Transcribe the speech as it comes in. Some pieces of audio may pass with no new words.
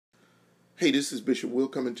Hey, this is Bishop Will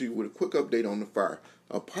coming to you with a quick update on The Fire,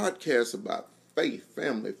 a podcast about faith,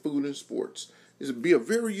 family, food, and sports. This will be a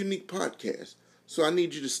very unique podcast, so I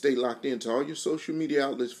need you to stay locked into all your social media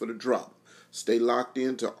outlets for the drop. Stay locked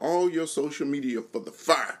into all your social media for The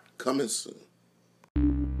Fire coming soon.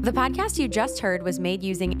 The podcast you just heard was made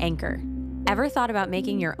using Anchor. Ever thought about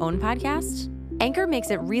making your own podcast? Anchor makes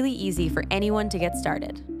it really easy for anyone to get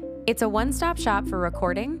started. It's a one-stop shop for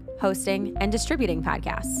recording, hosting, and distributing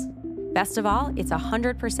podcasts. Best of all, it's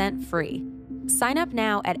 100% free. Sign up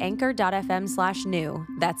now at anchor.fm/new.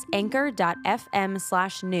 That's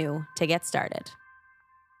anchor.fm/new to get started.